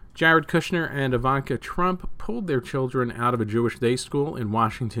 Jared Kushner and Ivanka Trump pulled their children out of a Jewish day school in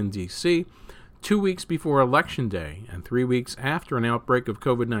Washington, D.C., 2 weeks before Election Day and 3 weeks after an outbreak of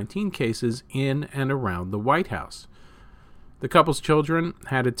COVID-19 cases in and around the White House. The couple's children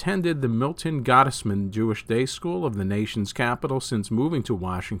had attended the Milton Gottesman Jewish Day School of the nation's capital since moving to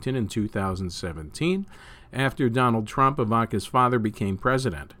Washington in 2017, after Donald Trump, Ivanka's father, became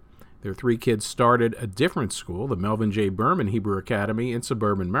president. Their 3 kids started a different school, the Melvin J. Berman Hebrew Academy in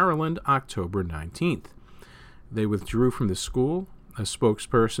suburban Maryland, October 19th. They withdrew from the school a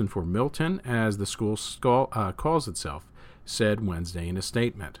spokesperson for Milton, as the school calls itself, said Wednesday in a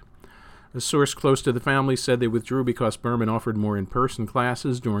statement. A source close to the family said they withdrew because Berman offered more in-person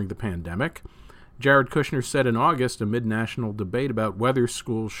classes during the pandemic. Jared Kushner said in August, amid national debate about whether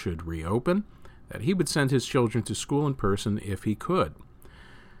schools should reopen, that he would send his children to school in person if he could.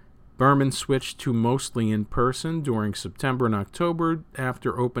 Berman switched to mostly in person during September and October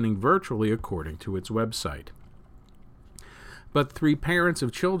after opening virtually, according to its website. But 3 parents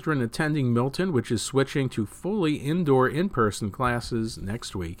of children attending Milton, which is switching to fully indoor in-person classes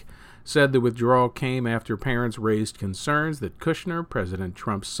next week, said the withdrawal came after parents raised concerns that Kushner, President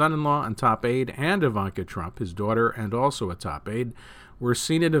Trump's son-in-law and top aide, and Ivanka Trump, his daughter and also a top aide, were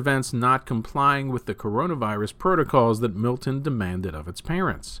seen at events not complying with the coronavirus protocols that Milton demanded of its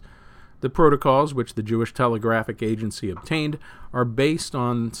parents. The protocols, which the Jewish Telegraphic Agency obtained, are based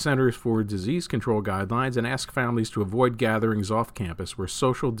on Centers for Disease Control guidelines and ask families to avoid gatherings off campus where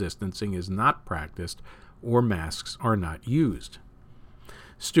social distancing is not practiced or masks are not used.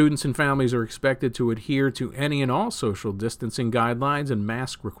 Students and families are expected to adhere to any and all social distancing guidelines and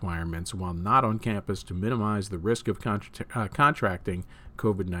mask requirements while not on campus to minimize the risk of contracting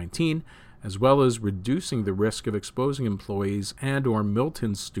COVID-19, as well as reducing the risk of exposing employees and or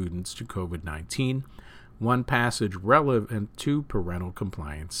Milton students to COVID-19, one passage relevant to parental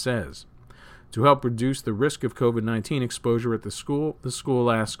compliance says. To help reduce the risk of COVID-19 exposure at the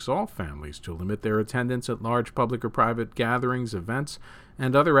school asks all families to limit their attendance at large public or private gatherings, events,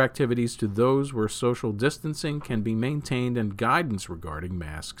 and other activities to those where social distancing can be maintained and guidance regarding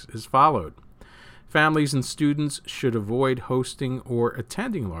masks is followed. Families and students should avoid hosting or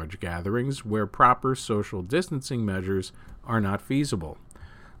attending large gatherings where proper social distancing measures are not feasible.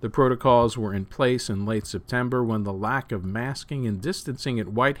 The protocols were in place in late September when the lack of masking and distancing at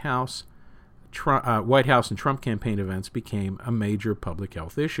White House and Trump campaign events became a major public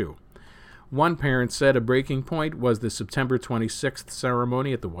health issue. One parent said a breaking point was the September 26th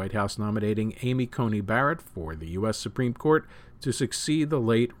ceremony at the White House nominating Amy Coney Barrett for the U.S. Supreme Court to succeed the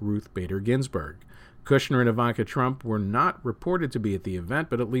late Ruth Bader Ginsburg. Kushner and Ivanka Trump were not reported to be at the event,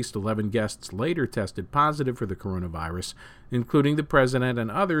 but at least 11 guests later tested positive for the coronavirus, including the president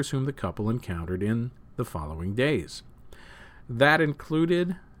and others whom the couple encountered in the following days. That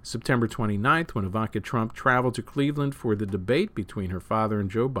included September 29th, when Ivanka Trump traveled to Cleveland for the debate between her father and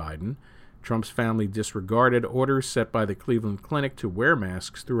Joe Biden. Trump's family disregarded orders set by the Cleveland Clinic to wear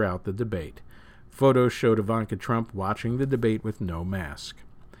masks throughout the debate. Photos showed Ivanka Trump watching the debate with no mask.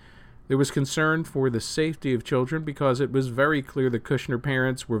 There was concern for the safety of children because it was very clear the Kushner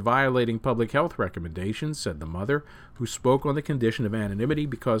parents were violating public health recommendations, said the mother, who spoke on the condition of anonymity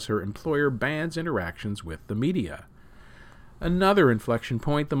because her employer bans interactions with the media. Another inflection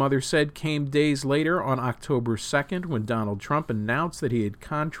point, the mother said, came days later on October 2nd when Donald Trump announced that he had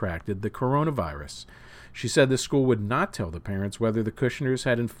contracted the coronavirus. She said the school would not tell the parents whether the Kushners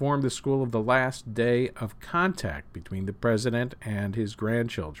had informed the school of the last day of contact between the president and his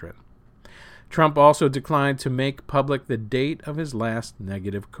grandchildren. Trump also declined to make public the date of his last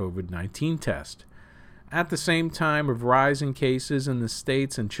negative COVID-19 test. At the same time of rising cases in the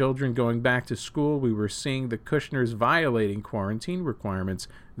states and children going back to school, we were seeing the Kushners violating quarantine requirements,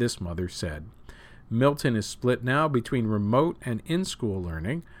 this mother said. Milton is split now between remote and in-school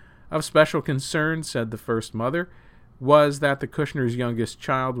learning. Of special concern, said the first mother, was that the Kushners' youngest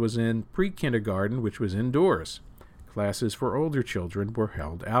child was in pre-kindergarten, which was indoors. Classes for older children were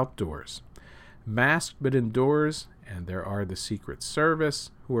held outdoors. Masked but indoors, and there are the Secret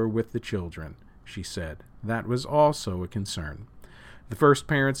Service who are with the children, she said. That was also a concern. The first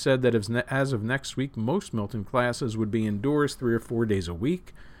parent said that as of next week, most Milton classes would be indoors 3 or 4 days a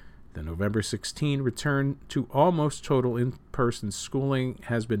week. The November 16 return to almost total in-person schooling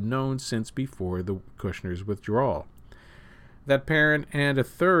has been known since before the Kushners' withdrawal. That parent and a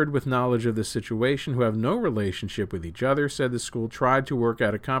third with knowledge of the situation who have no relationship with each other said the school tried to work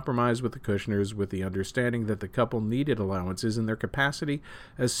out a compromise with the Kushners with the understanding that the couple needed allowances in their capacity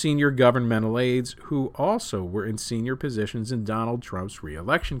as senior governmental aides who also were in senior positions in Donald Trump's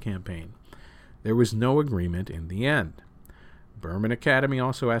re-election campaign. There was no agreement in the end. Berman Academy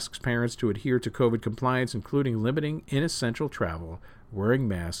also asks parents to adhere to COVID compliance, including limiting inessential travel, wearing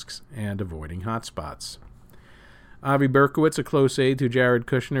masks, and avoiding hotspots. Avi Berkowitz, a close aide to Jared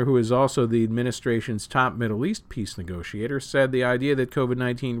Kushner, who is also the administration's top Middle East peace negotiator, said the idea that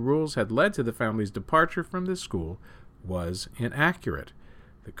COVID-19 rules had led to the family's departure from the school was inaccurate.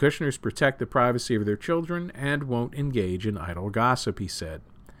 The Kushners protect the privacy of their children and won't engage in idle gossip, he said.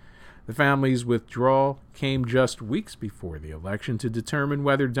 The family's withdrawal came just weeks before the election to determine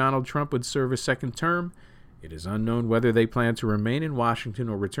whether Donald Trump would serve a second term It is unknown whether they plan to remain in Washington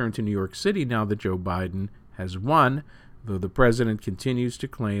or return to New York City now that Joe Biden has won, though the president continues to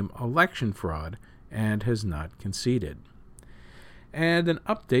claim election fraud and has not conceded. And an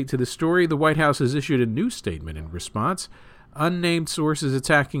update to the story, the White House has issued a new statement in response. Unnamed sources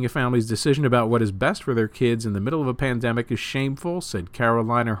attacking a family's decision about what is best for their kids in the middle of a pandemic is shameful, said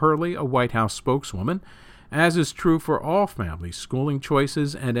Carolina Hurley, a White House spokeswoman. As is true for all families, schooling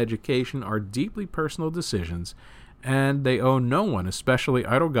choices and education are deeply personal decisions, and they owe no one, especially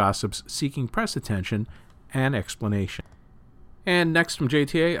idle gossips, seeking press attention and explanation. And next from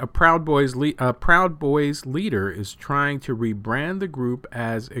JTA, a Proud Boys leader is trying to rebrand the group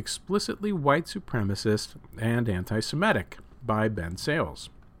as explicitly white supremacist and anti-Semitic by Ben Sales.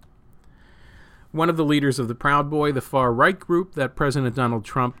 One of the leaders of the Proud Boy, the far-right group that President Donald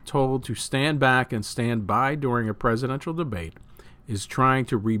Trump told to stand back and stand by during a presidential debate, is trying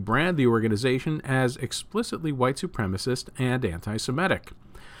to rebrand the organization as explicitly white supremacist and anti-Semitic.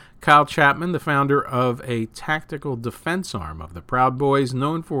 Kyle Chapman, the founder of a tactical defense arm of the Proud Boys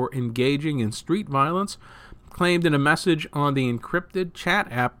known for engaging in street violence, claimed in a message on the encrypted chat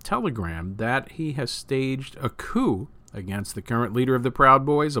app Telegram that he has staged a coup against the current leader of the Proud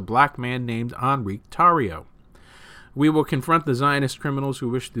Boys, a black man named Enrique Tarrio. We will confront the Zionist criminals who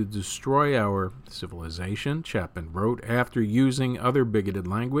wish to destroy our civilization, Chapman wrote after using other bigoted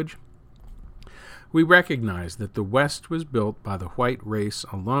language. We recognize that the West was built by the white race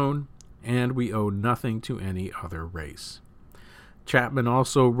alone, and we owe nothing to any other race. Chapman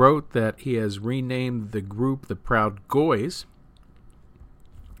also wrote that he has renamed the group the Proud Goys,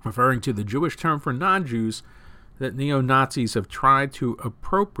 referring to the Jewish term for non-Jews that neo-Nazis have tried to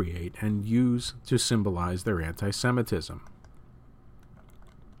appropriate and use to symbolize their anti-Semitism.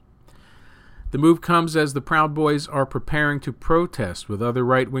 The move comes as the Proud Boys are preparing to protest with other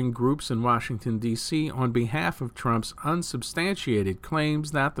right-wing groups in Washington, D.C. on behalf of Trump's unsubstantiated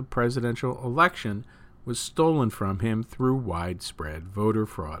claims that the presidential election was stolen from him through widespread voter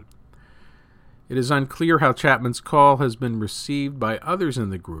fraud. It is unclear how Chapman's call has been received by others in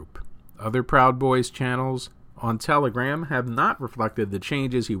the group. Other Proud Boys channels on Telegram have not reflected the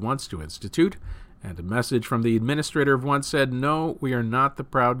changes he wants to institute, and a message from the administrator of one said, "No, we are not the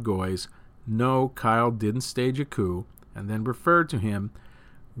Proud Goys. No, Kyle didn't stage a coup," and then referred to him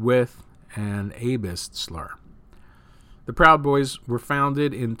with an ableist slur. The Proud Boys were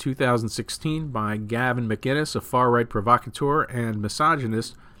founded in 2016 by Gavin McInnes, a far-right provocateur and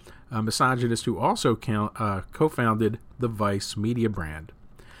misogynist who also co-founded the Weiss media brand.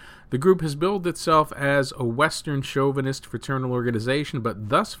 The group has billed itself as a Western chauvinist fraternal organization, but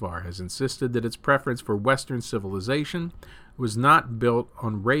thus far has insisted that its preference for Western civilization was not built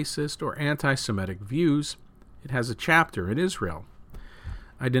on racist or anti-Semitic views. It has a chapter in Israel.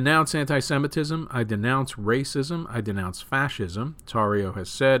 I denounce anti-Semitism, I denounce racism, I denounce fascism, Tarrio has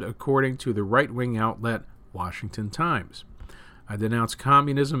said, according to the right-wing outlet Washington Times. I denounce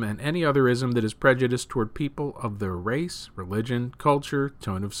communism and any other ism that is prejudiced toward people of their race, religion, culture,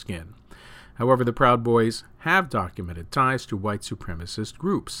 tone of skin. However, the Proud Boys have documented ties to white supremacist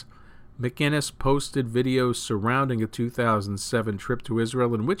groups. McInnes posted videos surrounding a 2007 trip to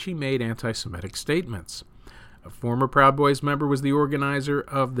Israel in which he made anti-Semitic statements. A former Proud Boys member was the organizer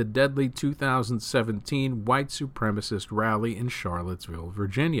of the deadly 2017 white supremacist rally in Charlottesville,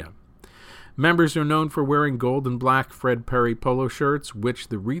 Virginia. Members are known for wearing gold and black Fred Perry polo shirts, which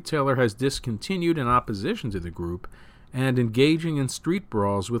the retailer has discontinued in opposition to the group, and engaging in street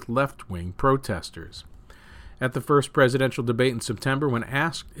brawls with left-wing protesters. At the first presidential debate in September, when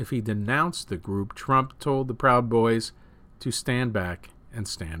asked if he denounced the group, Trump told the Proud Boys to stand back and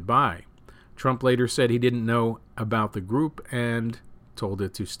stand by. Trump later said he didn't know about the group and told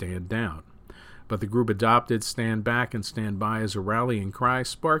it to stand down. But the group adopted stand back and stand by as a rallying cry,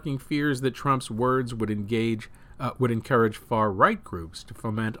 sparking fears that Trump's words would encourage far-right groups to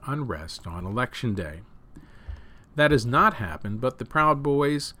foment unrest on Election Day. That has not happened, but the Proud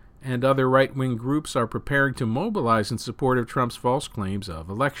Boys and other right-wing groups are preparing to mobilize in support of Trump's false claims of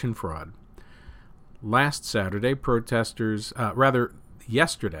election fraud. Yesterday, protesters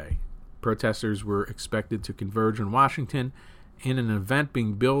were expected to converge in Washington in an event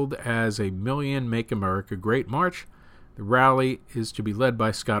being billed as a Million Make America Great March. The rally is to be led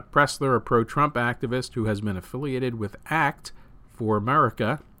by Scott Pressler, a pro-Trump activist who has been affiliated with ACT for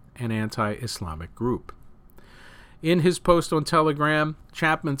America, an anti-Islamic group. In his post on Telegram,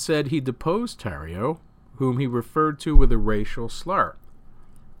 Chapman said he deposed Tarrio, whom he referred to with a racial slur.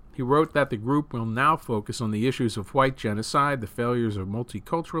 He wrote that the group will now focus on the issues of white genocide, the failures of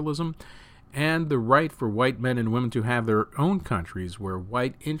multiculturalism, and the right for white men and women to have their own countries where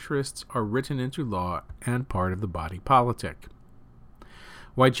white interests are written into law and part of the body politic.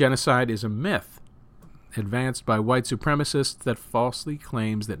 White genocide is a myth advanced by white supremacists that falsely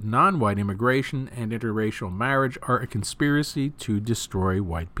claims that non-white immigration and interracial marriage are a conspiracy to destroy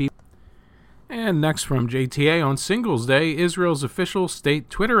white people. And next from JTA, on Singles Day, Israel's official state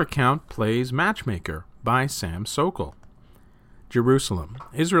Twitter account plays Matchmaker by Sam Sokol. Jerusalem.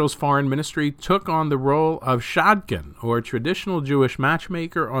 Israel's foreign ministry took on the role of shadchan, or traditional Jewish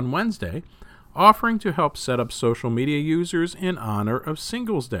matchmaker, on Wednesday, offering to help set up social media users in honor of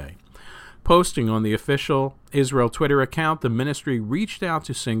Singles Day. Posting on the official Israel Twitter account, the ministry reached out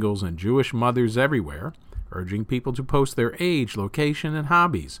to singles and Jewish mothers everywhere, urging people to post their age, location, and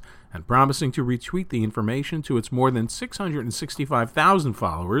hobbies, and promising to retweet the information to its more than 665,000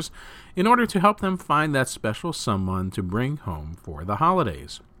 followers in order to help them find that special someone to bring home for the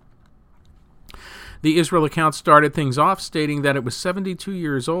holidays. The Israel account started things off stating that it was 72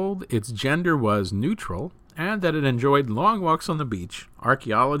 years old, its gender was neutral, and that it enjoyed long walks on the beach,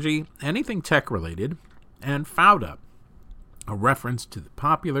 archaeology, anything tech-related, and Fauda, a reference to the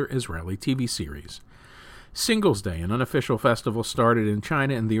popular Israeli TV series. Singles Day, an unofficial festival started in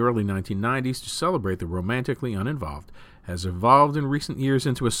China in the early 1990s to celebrate the romantically uninvolved, has evolved in recent years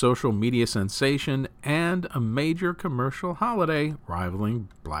into a social media sensation and a major commercial holiday rivaling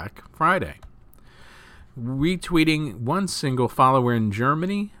Black Friday. Retweeting one single follower in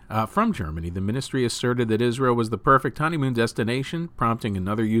Germany, from Germany, the ministry asserted that Israel was the perfect honeymoon destination, prompting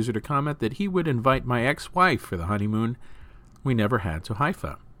another user to comment that he would invite my ex-wife for the honeymoon we never had to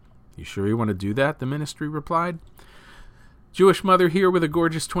Haifa. You sure you want to do that? The ministry replied. Jewish mother here with a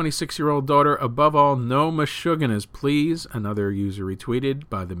gorgeous 26-year-old daughter. Above all, no mashuganas, please, another user retweeted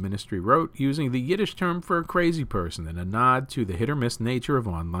by the ministry wrote, using the Yiddish term for a crazy person in a nod to the hit-or-miss nature of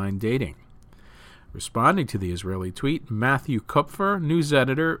online dating. Responding to the Israeli tweet, Matthew Kupfer, news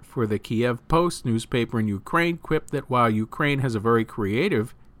editor for the Kiev Post newspaper in Ukraine, quipped that while Ukraine has a very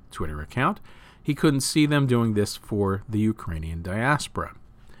creative Twitter account, he couldn't see them doing this for the Ukrainian diaspora.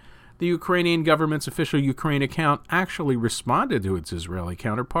 The Ukrainian government's official Ukraine account actually responded to its Israeli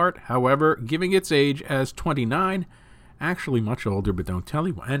counterpart, however, giving its age as 29, actually much older, but don't tell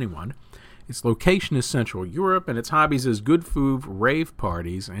anyone. Its location is Central Europe, and its hobbies is good food, rave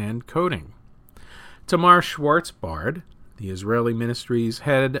parties, and coding. Tamar Schwartzbard, the Israeli ministry's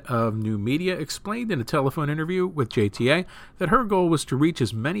head of new media, explained in a telephone interview with JTA that her goal was to reach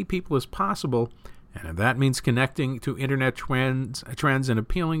as many people as possible, and if that means connecting to internet trends and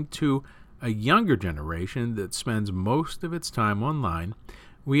appealing to a younger generation that spends most of its time online,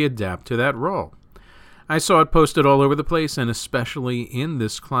 we adapt to that role. I saw it posted all over the place, and especially in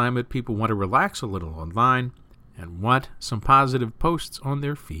this climate, people want to relax a little online and want some positive posts on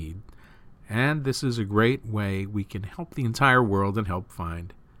their feed. And this is a great way we can help the entire world and help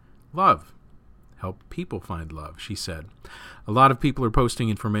find love. Help people find love, she said. A lot of people are posting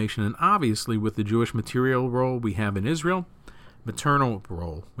information, and obviously with the Jewish maternal role we have in Israel,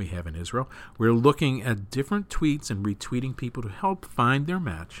 we're looking at different tweets and retweeting people to help find their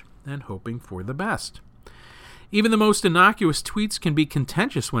match and hoping for the best. Even the most innocuous tweets can be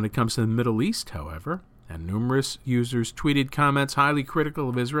contentious when it comes to the Middle East, however, and numerous users tweeted comments highly critical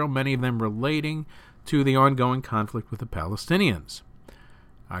of Israel, many of them relating to the ongoing conflict with the Palestinians.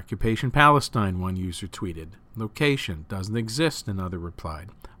 Occupation Palestine, one user tweeted. Location doesn't exist, another replied.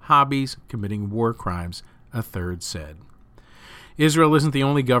 Hobbies, committing war crimes, a third said. Israel isn't the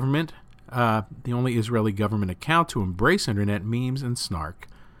only Israeli government account to embrace internet memes and snark.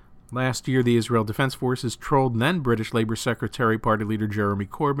 Last year, the Israel Defense Forces trolled then-British Labour Secretary Party leader Jeremy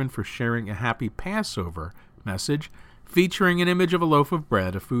Corbyn for sharing a happy Passover message featuring an image of a loaf of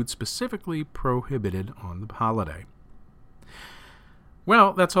bread, a food specifically prohibited on the holiday.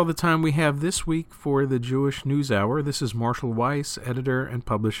 Well, that's all the time we have this week for the Jewish News Hour. This is Marshall Weiss, editor and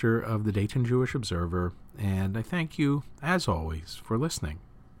publisher of the Dayton Jewish Observer, and I thank you, as always, for listening.